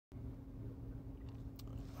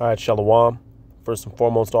All right, Shalom. First and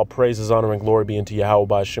foremost, all praises, honor, and glory be unto Yahweh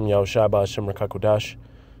by Hashem Yahushai by Hashem Rakakodash.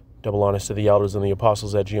 Double honors to the elders and the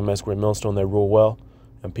apostles at GMS Great Millstone that rule well,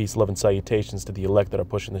 and peace, love, and salutations to the elect that are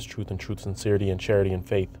pushing this truth and truth, sincerity, and charity and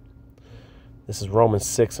faith. This is Romans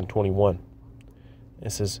 6:21.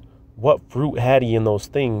 It says, "What fruit had ye in those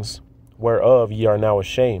things whereof ye are now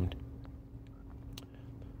ashamed?"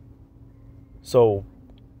 So,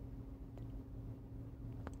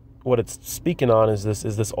 what it's speaking on is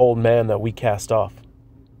this old man that we cast off,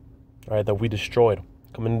 right? That we destroyed.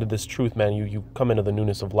 Coming into this truth, man, you come into the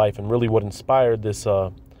newness of life. And really, what inspired this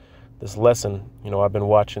this lesson, I've been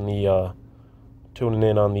watching tuning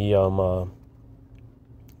in on the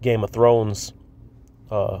Game of Thrones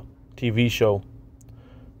TV show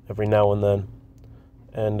every now and then,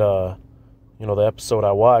 and the episode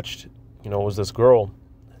I watched, was this girl,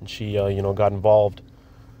 and she got involved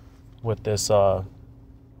with this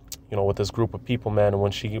with this group of people, man. And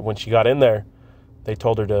when she got in there, they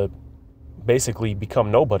told her to basically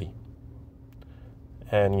become nobody.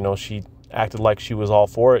 And, she acted like she was all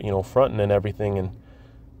for it, fronting and everything. And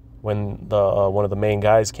when the one of the main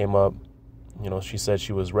guys came up, she said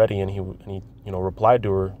she was ready, and he replied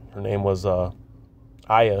to her. Her name was Aya.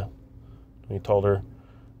 And he told her,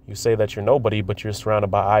 "You say that you're nobody, but you're surrounded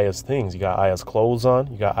by Aya's things. You got Aya's clothes on,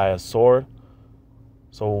 you got Aya's sword.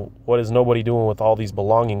 So what is nobody doing with all these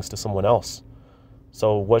belongings to someone else?"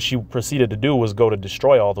 So what she proceeded to do was go to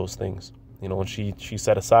destroy all those things. And she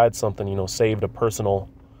set aside something, saved a personal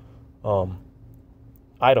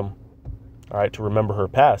item, all right, to remember her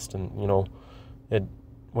past. And,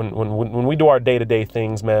 when we do our day-to-day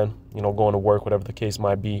things, man, going to work, whatever the case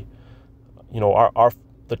might be,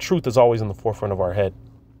 the truth is always in the forefront of our head.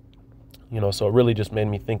 So it really just made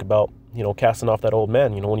me think about, casting off that old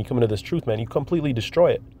man. When you come into this truth, man, you completely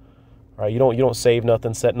destroy it. All right, you don't save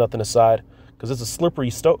nothing, set nothing aside, because it's a slippery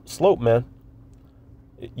slope, man.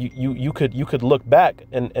 You could look back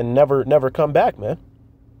and never come back, man.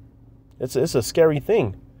 It's a scary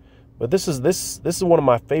thing. But this is one of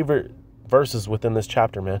my favorite verses within this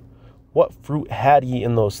chapter, man. "What fruit had ye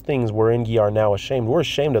in those things wherein ye are now ashamed?" We're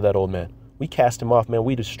ashamed of that old man. We cast him off, man.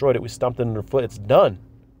 We destroyed it. We stomped it underfoot. It's done.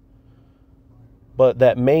 But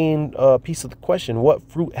that main piece of the question, what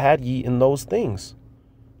fruit had ye in those things?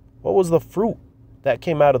 What was the fruit that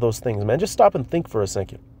came out of those things, man? Just stop and think for a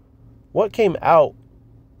second. What came out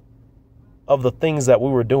of the things that we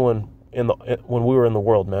were doing when we were in the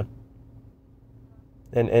world, man?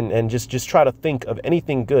 And just try to think of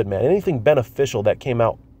anything good, man, anything beneficial that came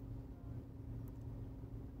out.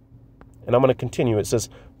 And I'm going to continue. It says,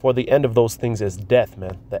 "For the end of those things is death,"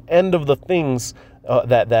 man. The end of the things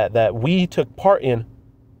that we took part in,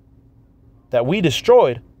 that we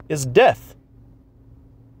destroyed, is death.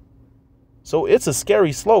 So it's a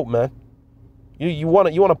scary slope, man. You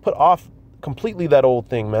want to put off completely that old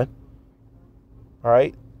thing, man. All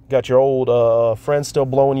right, got your old friends still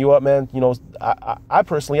blowing you up, man. I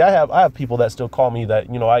personally, I have people that still call me that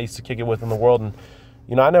I used to kick it with in the world, and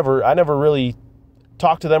I never really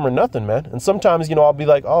talk to them or nothing, man. And sometimes I'll be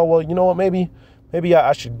like, oh well, you know what, maybe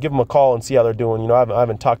I should give them a call and see how they're doing. I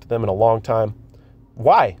haven't talked to them in a long time.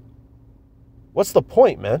 Why? What's the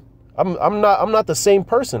point, man? I'm not the same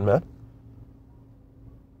person, man.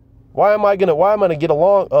 Why am I gonna get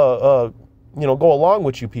along go along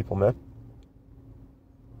with you people, man?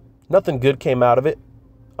 Nothing good came out of it.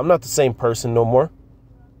 I'm not the same person no more.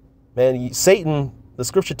 Man, Satan, the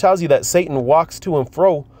scripture tells you that Satan walks to and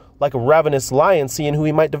fro like a ravenous lion, seeing who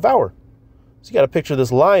he might devour. So you got to picture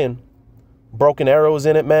this lion, broken arrows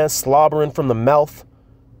in it, man, slobbering from the mouth,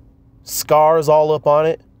 scars all up on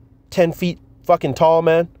it, 10 feet fucking tall,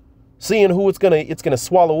 man, seeing who it's gonna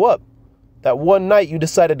swallow up. That one night you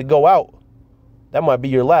decided to go out, that might be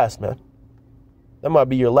your last, man. That might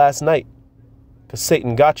be your last night, because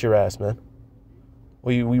Satan got your ass, man.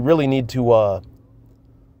 We really need to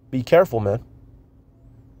be careful, man.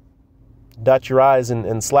 Dot your I's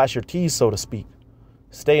and slash your T's, so to speak.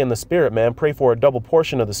 Stay in the spirit, man. Pray for a double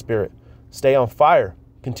portion of the spirit. Stay on fire.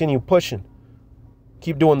 Continue pushing.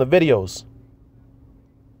 Keep doing the videos.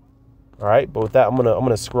 All right, but with that, I'm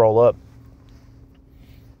gonna scroll up.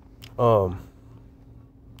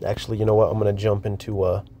 Actually, you know what? I'm gonna jump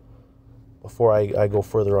into before I go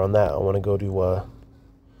further on that, I want to go to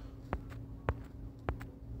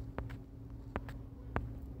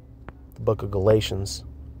the book of Galatians.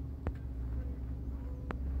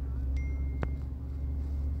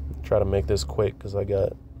 Try to make this quick because I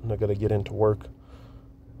gotta get into work.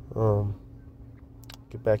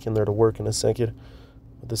 Get back in there to work in a second.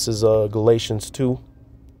 This is Galatians 2,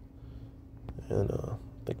 and I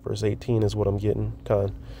think verse 18 is what I'm getting.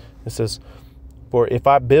 It says, For if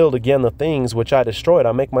I build again the things which I destroyed,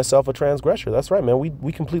 I make myself a transgressor. That's right, man.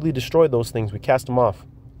 We completely destroyed those things. We cast them off.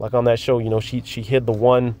 Like on that show, you know, she hid the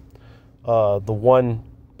one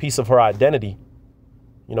piece of her identity,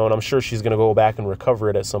 you know, and I'm sure she's going to go back and recover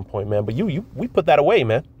it at some point, man. But we put that away,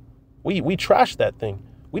 man. We trashed that thing.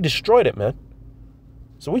 We destroyed it, man.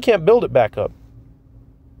 So we can't build it back up.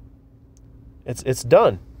 It's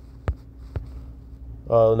done.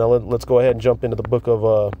 Now let's go ahead and jump into the book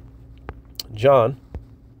of John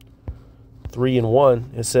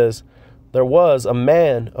 3:1. It says, there was a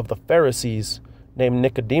man of the Pharisees named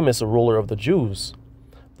Nicodemus, a ruler of the Jews.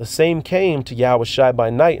 The same came to Yahushua by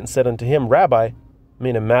night and said unto him, Rabbi,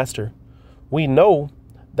 meaning master, we know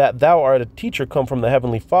that thou art a teacher come from the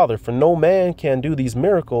heavenly Father, for no man can do these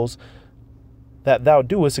miracles that thou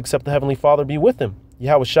doest except the heavenly Father be with him.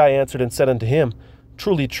 Yahushua answered and said unto him,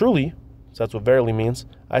 truly, truly, so that's what verily means,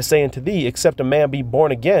 I say unto thee, except a man be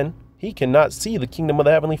born again, he cannot see the kingdom of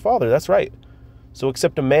the heavenly Father. That's right. So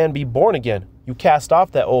except a man be born again, you cast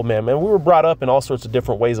off that old man. Man, we were brought up in all sorts of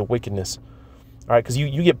different ways of wickedness. All right, because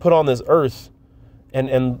you get put on this earth,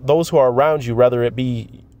 and those who are around you, whether it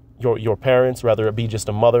be your parents, whether it be just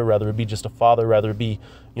a mother, whether it be just a father, whether it be,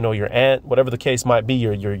 you know, your aunt, whatever the case might be,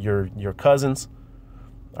 your cousins.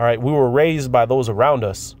 All right, we were raised by those around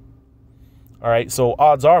us. All right, so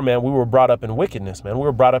odds are, man, we were brought up in wickedness, man. We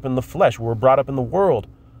were brought up in the flesh. We were brought up in the world.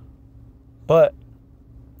 But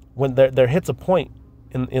when there hits a point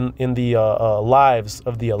in the lives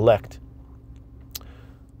of the elect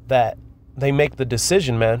that they make the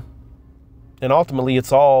decision, man, and ultimately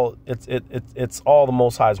it's all the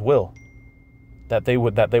Most High's will that they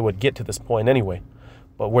would get to this point anyway.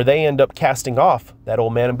 But where they end up casting off that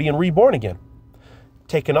old man and being reborn again,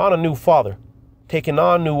 taking on a new father, taking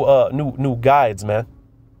on new guides, man.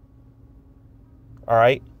 All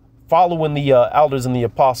right, following the elders and the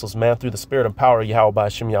apostles, man, through the spirit and power of Yahweh by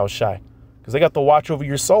Hashem Yahushai, because they got the watch over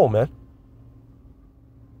your soul, man.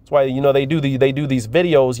 That's why, you know, they do these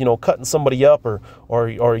videos, you know, cutting somebody up or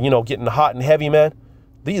you know, getting hot and heavy, man.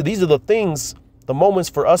 These are the things, the moments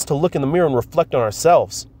for us to look in the mirror and reflect on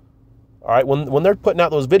ourselves. All right, when they're putting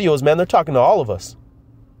out those videos, man, they're talking to all of us.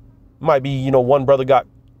 Might be, you know, one brother got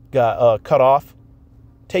cut off.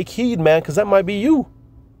 Take heed, man, because that might be you.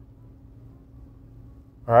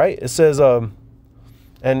 All right, it says, and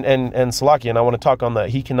Salaki, and I want to talk on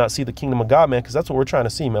that. He cannot see the kingdom of God, man, because that's what we're trying to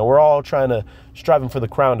see, man. We're all striving for the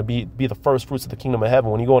crown, to be the first fruits of the kingdom of heaven.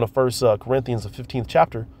 When you go into 1 Corinthians, the 15th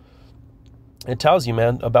chapter, it tells you,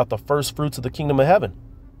 man, about the first fruits of the kingdom of heaven.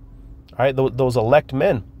 All right, those elect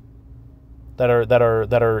men that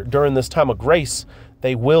are during this time of grace,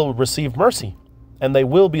 they will receive mercy, and they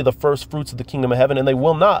will be the first fruits of the kingdom of heaven, and they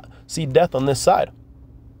will not see death on this side.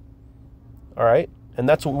 All right. And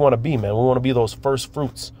that's what we want to be, man. We want to be those first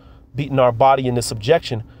fruits, beating our body into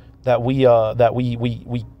subjection, that we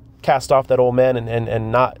cast off that old man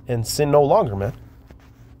and sin no longer, man.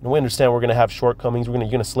 And we understand we're going to have shortcomings. You're going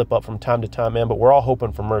to slip up from time to time, man. But we're all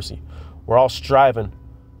hoping for mercy. We're all striving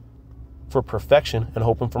for perfection and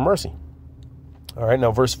hoping for mercy. All right.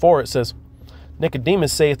 Now, verse 4, it says,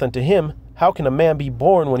 Nicodemus saith unto him, how can a man be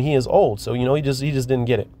born when he is old? So, you know, he just didn't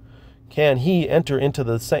get it. Can he enter into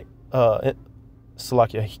the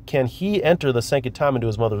can he enter the second time into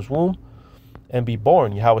his mother's womb and be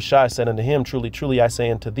born? Yahushua said unto him, truly, truly, I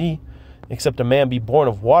say unto thee, except a man be born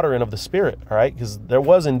of water and of the Spirit. All right, because there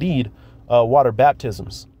was indeed water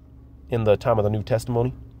baptisms in the time of the New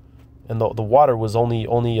Testimony, and the water was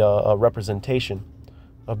only a representation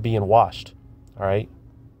of being washed. All right,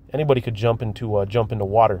 anybody could jump into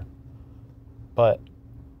water, but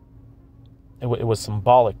it was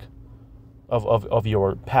symbolic of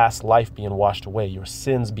your past life being washed away, your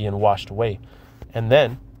sins being washed away, and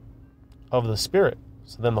then of the Spirit.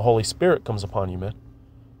 So then the Holy Spirit comes upon you, man.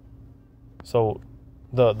 So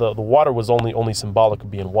the water was only symbolic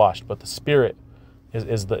of being washed, but the Spirit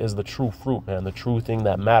is the true fruit, man, the true thing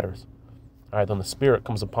that matters. All right, then the Spirit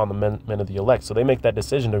comes upon the men of the elect. So they make that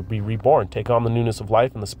decision to be reborn, take on the newness of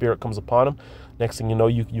life, and the Spirit comes upon them. Next thing you know,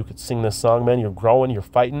 you could sing this song, man. You're growing, you're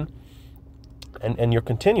fighting. And you're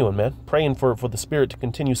continuing, man, praying for the Spirit to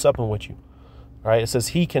continue supping with you. All right, it says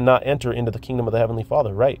he cannot enter into the kingdom of the Heavenly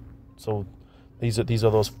Father, right? So these are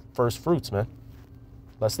those first fruits, man.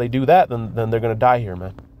 Unless they do that, then they're going to die here,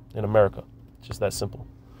 man, in America. It's just that simple.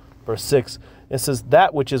 Verse 6, it says,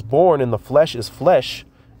 that which is born in the flesh is flesh,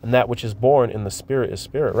 and that which is born in the Spirit is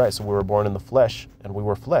spirit, right? So we were born in the flesh, and we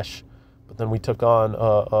were flesh. But then we took on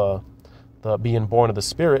the being born of the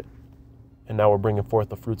Spirit, and now we're bringing forth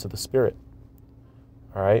the fruits of the Spirit.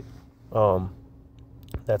 All right,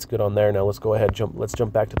 that's good on there. Now let's go ahead, let's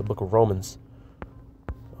jump back to the book of Romans,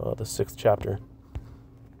 the 6th chapter.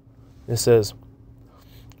 It says,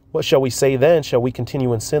 what shall we say then? Shall we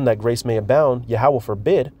continue in sin that grace may abound? Yahweh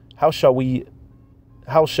forbid. How shall we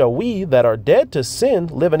that are dead to sin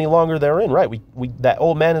live any longer therein? Right. We that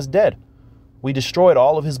old man is dead. We destroyed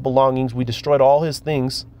all of his belongings. We destroyed all his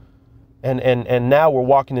things. And now we're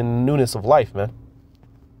walking in the newness of life, man.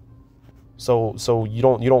 So you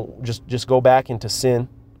don't just go back into sin.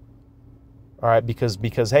 All right, because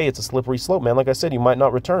hey, it's a slippery slope, man. Like I said, you might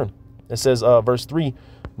not return. It says, verse 3,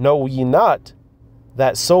 know ye not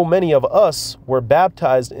that so many of us were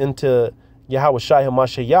baptized into Yahawashi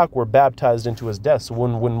HaMashiach, were baptized into his death. So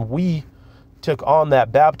when we took on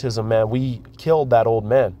that baptism, man, we killed that old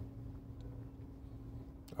man.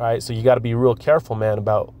 All right, so you got to be real careful, man,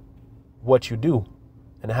 about what you do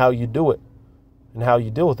and how you do it and how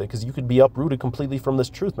you deal with it, because you could be uprooted completely from this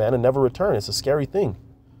truth, man, and never return. It's a scary thing.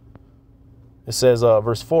 It says,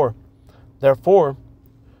 verse 4, therefore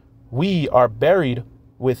we are buried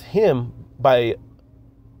with him by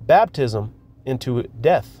baptism into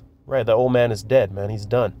death. Right, the old man is dead, man. He's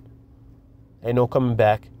done. Ain't no coming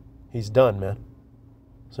back. He's done, man.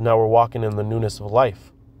 So now we're walking in the newness of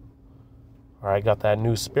life. All right, got that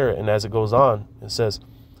new spirit. And as it goes on, it says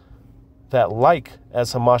that like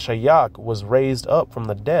as Hamashiach was raised up from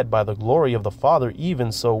the dead by the glory of the Father,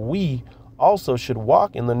 even so we also should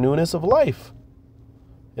walk in the newness of life.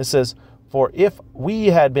 It says, for if we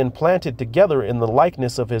had been planted together in the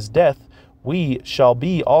likeness of his death, we shall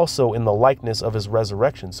be also in the likeness of his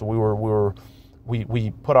resurrection. So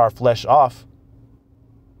we put our flesh off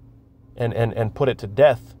and put it to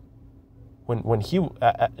death when he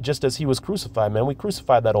just as he was crucified, man. We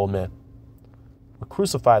crucified that old man. We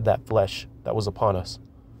crucified that flesh that was upon us.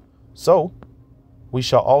 So we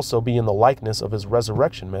shall also be in the likeness of his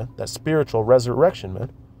resurrection, man. That spiritual resurrection,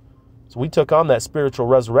 man. So we took on that spiritual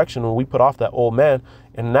resurrection when we put off that old man,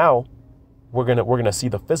 and now we're gonna see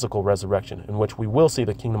the physical resurrection, in which we will see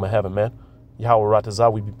the kingdom of heaven, man. Yahweh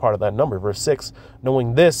Ratazah, we be part of that number. Verse 6,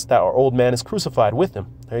 knowing this, that our old man is crucified with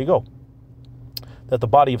him. There you go. That the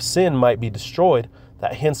body of sin might be destroyed,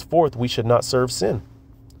 that henceforth we should not serve sin.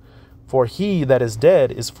 For he that is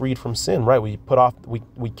dead is freed from sin. Right?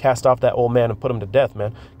 We cast off that old man and put him to death,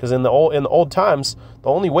 man. Because in the old times, the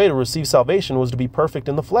only way to receive salvation was to be perfect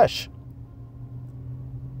in the flesh.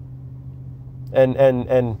 And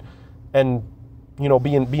you know,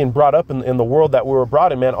 being brought up in the world that we were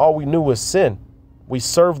brought in, man, all we knew was sin. We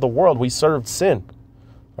served the world. We served sin.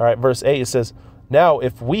 All right, verse 8, it says, now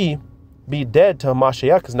if we be dead to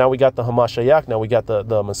Hamashiach, because now we got the Hamashiach, now we got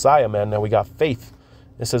the Messiah, man, now we got faith.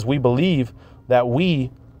 It says, we believe that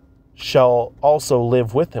we shall also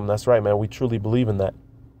live with him. That's right, man. We truly believe in that.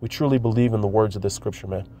 We truly believe in the words of this scripture,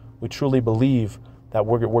 man. We truly believe that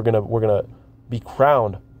we're gonna be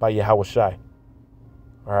crowned by Yahweh Shai.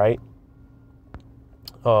 All right.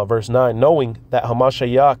 Verse 9, knowing that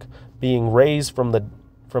Hamashiach being raised from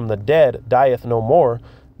the dead dieth no more,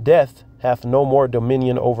 death hath no more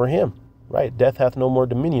dominion over him. Right? Death hath no more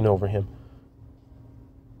dominion over him.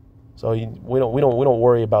 So we don't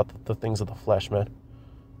worry about the things of the flesh, man.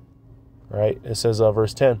 All right? It says,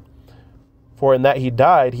 verse 10, for in that he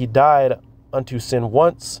died unto sin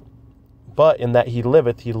once, but in that he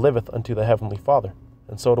liveth unto the heavenly Father.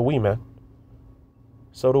 And so do we, man.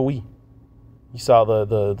 So do we. You saw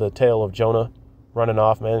the tale of Jonah running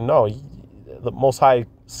off, man. No, the Most High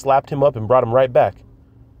slapped him up and brought him right back.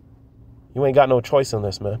 You ain't got no choice in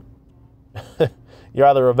this, man. You're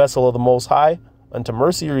either a vessel of the Most High unto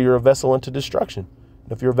mercy, or you're a vessel unto destruction.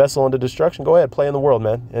 And if you're a vessel unto destruction, go ahead, play in the world,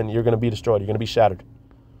 man, and you're going to be destroyed. You're going to be shattered.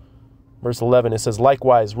 Verse 11, it says,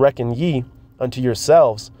 likewise reckon ye unto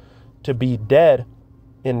yourselves to be dead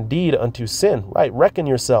indeed unto sin. Right, reckon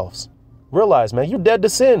yourselves. Realize, man, you're dead to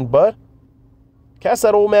sin, bud. Cast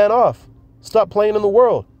that old man off. Stop playing in the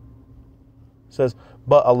world. It says,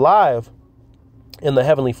 but alive in the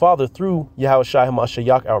heavenly Father through Yahawashi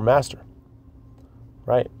HaMashiach, our master.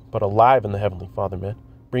 Right? But alive in the heavenly Father, man.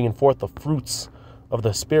 Bringing forth the fruits of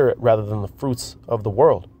the Spirit rather than the fruits of the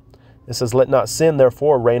world. It says, let not sin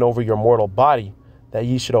therefore reign over your mortal body, that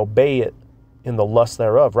ye should obey it in the lust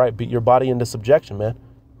thereof. Right? Beat your body into subjection, man.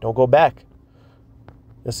 Don't go back.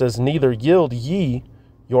 It says, neither yield ye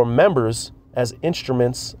your members as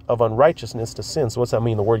instruments of unrighteousness to sin. So what's that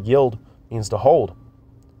mean? The word yield means to hold.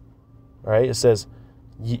 All right. It says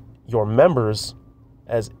your members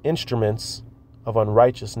as instruments of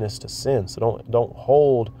unrighteousness to sin. So don't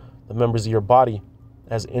hold the members of your body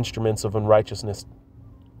as instruments of unrighteousness.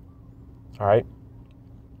 All right.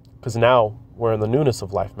 Because now we're in the newness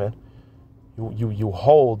of life, man. You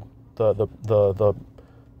hold the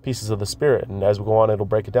pieces of the Spirit. And as we go on, it'll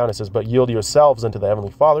break it down. It says, but yield yourselves unto the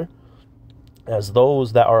heavenly Father. as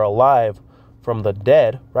those that are alive from the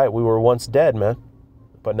dead, right? We were once dead, man,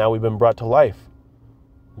 but now we've been brought to life.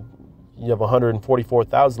 You have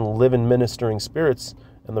 144,000 living ministering spirits,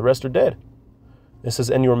 and the rest are dead. It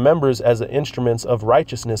says, and your members as the instruments of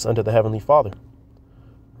righteousness unto the heavenly Father.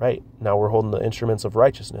 Right? Now we're holding the instruments of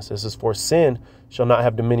righteousness. This is, for sin shall not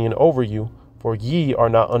have dominion over you, for ye are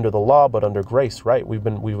not under the law, but under grace. Right? We've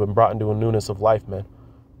been brought into a newness of life, man.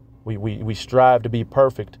 We strive to be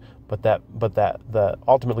perfect, but that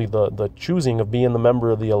ultimately the choosing of being the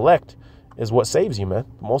member of the elect is what saves you, man.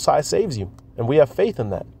 The Most High saves you, and we have faith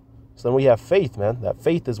in that. So then we have faith, man. That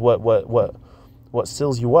faith is what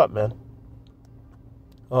seals you up, man.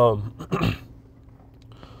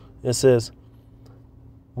 It says,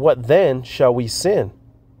 what then shall we sin?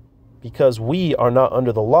 Because we are not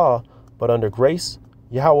under the law, but under grace?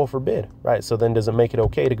 Yahweh forbid. Right? So then does it make it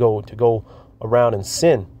okay to go around and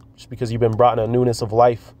sin just because you've been brought in a newness of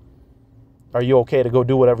life? Are you okay to go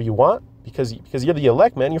do whatever you want? Because you're the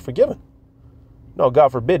elect, man, you're forgiven. No, God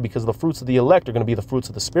forbid, because the fruits of the elect are going to be the fruits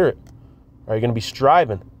of the Spirit. Are you going to be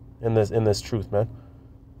striving in this truth, man?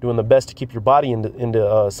 Doing the best to keep your body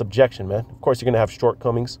into subjection, man. Of course, you're going to have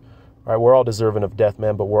shortcomings. All right, we're all deserving of death,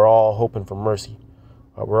 man, but we're all hoping for mercy.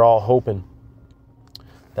 We're all hoping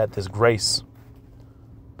that this grace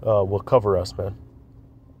will cover us, man.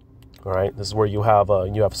 All right, this is where you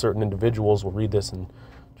have certain individuals will read this and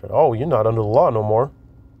try, oh, you're not under the law no more.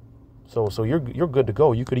 So you're good to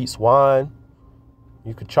go. You could eat swine.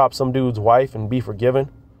 You could chop some dude's wife and be forgiven.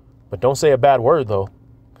 But don't say a bad word, though,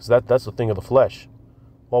 because that's the thing of the flesh.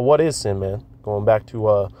 Well, what is sin, man? Going back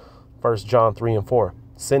to 1 John 3 and 4.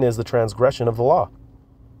 Sin is the transgression of the law.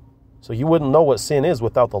 So you wouldn't know what sin is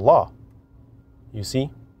without the law. You see?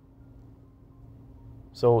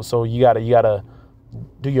 So you gotta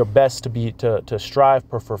do your best to strive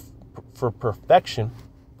for perfection.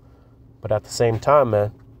 But at the same time,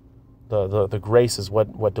 man, the grace is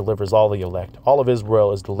what delivers all the elect. All of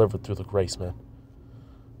Israel is delivered through the grace, man.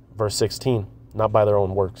 Verse 16, not by their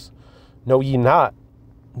own works. Know ye not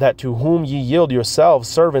that to whom ye yield yourselves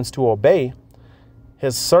servants to obey,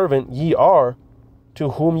 his servant ye are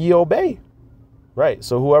to whom ye obey. Right.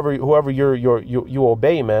 So whoever you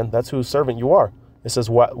obey, man, that's whose servant you are. It says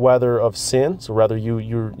whether of sin, so rather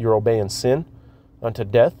you're obeying sin unto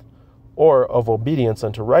death, or of obedience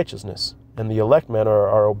unto righteousness. And the elect, man,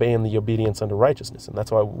 are obeying the obedience unto righteousness, and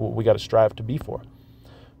that's why we got to strive to be for.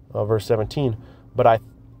 Verse 17,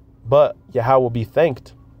 but Yahweh will be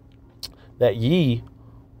thanked that ye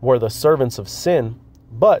were the servants of sin,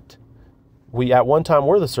 but we at one time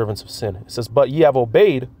were the servants of sin. It says, but ye have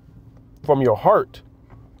obeyed from your heart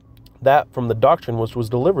that from the doctrine which was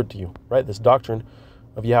delivered to you. Right? This doctrine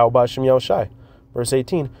of Yahweh B'Shem Yahushai. Verse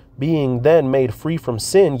 18, being then made free from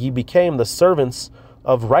sin, ye became the servants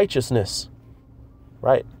of righteousness.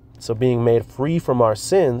 Right? So being made free from our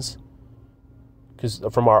sins, because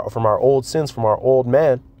from our old sins, from our old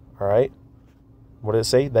man. All right. What did it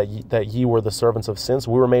say? That ye were the servants of sin.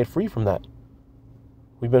 So we were made free from that.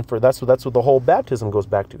 That's what the whole baptism goes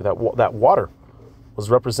back to. That water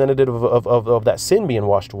was representative of that sin being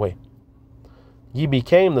washed away. Ye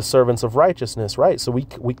became the servants of righteousness, right? So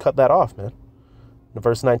we cut that off, man. In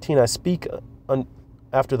verse 19, I speak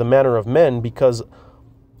after the manner of men because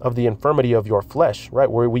of the infirmity of your flesh,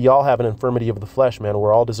 right? We all have an infirmity of the flesh, man.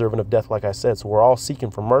 We're all deserving of death, like I said. So we're all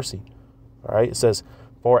seeking for mercy. All right. It says,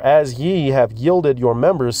 for as ye have yielded your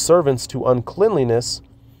members servants to uncleanliness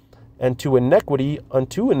and to iniquity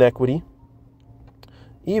unto iniquity,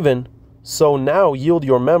 even so now yield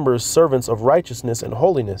your members servants of righteousness and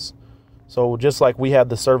holiness. So just like we had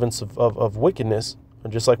the servants of wickedness, or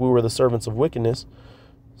just like we were the servants of wickedness,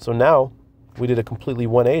 so now we did a completely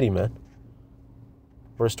 180, man.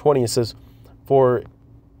 Verse 20, it says, for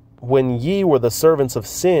when ye were the servants of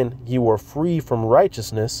sin, ye were free from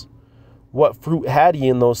righteousness. What fruit had ye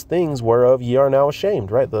in those things whereof ye are now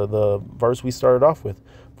ashamed? Right? The verse we started off with.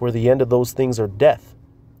 For the end of those things are death.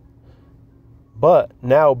 But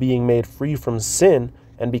now being made free from sin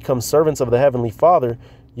and become servants of the heavenly Father,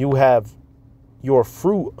 you have your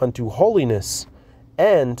fruit unto holiness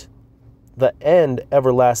and the end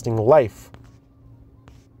everlasting life.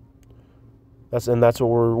 That's what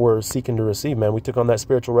we're seeking to receive, man. We took on that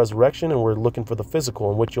spiritual resurrection and we're looking for the physical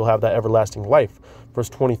in which you'll have that everlasting life. Verse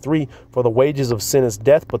 23, for the wages of sin is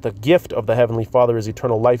death, but the gift of the heavenly Father is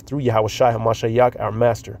eternal life through Yahushua HaMashiach, our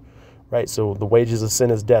master. Right? So the wages of sin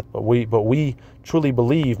is death, but we truly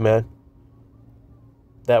believe, man,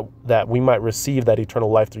 that we might receive that eternal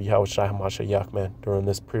life through Yahushua HaMashiach, man, during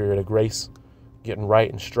this period of grace, getting right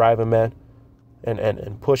and striving, man,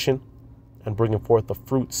 and pushing and bringing forth the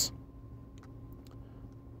fruits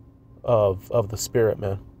of the Spirit,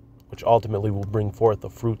 man, which ultimately will bring forth the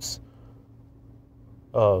fruits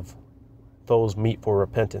of those meet for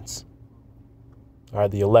repentance. All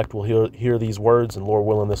right, the elect will hear these words, and Lord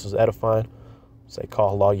willing, this is edifying. Say, Kal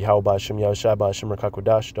Allah, Yahweh, Shem Yahushai, Shem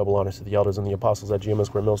Rakakwadash. Double honors to the elders and the apostles at GMS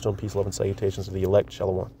Square Millstone. Peace, love, and salutations to the elect.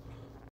 Shalom.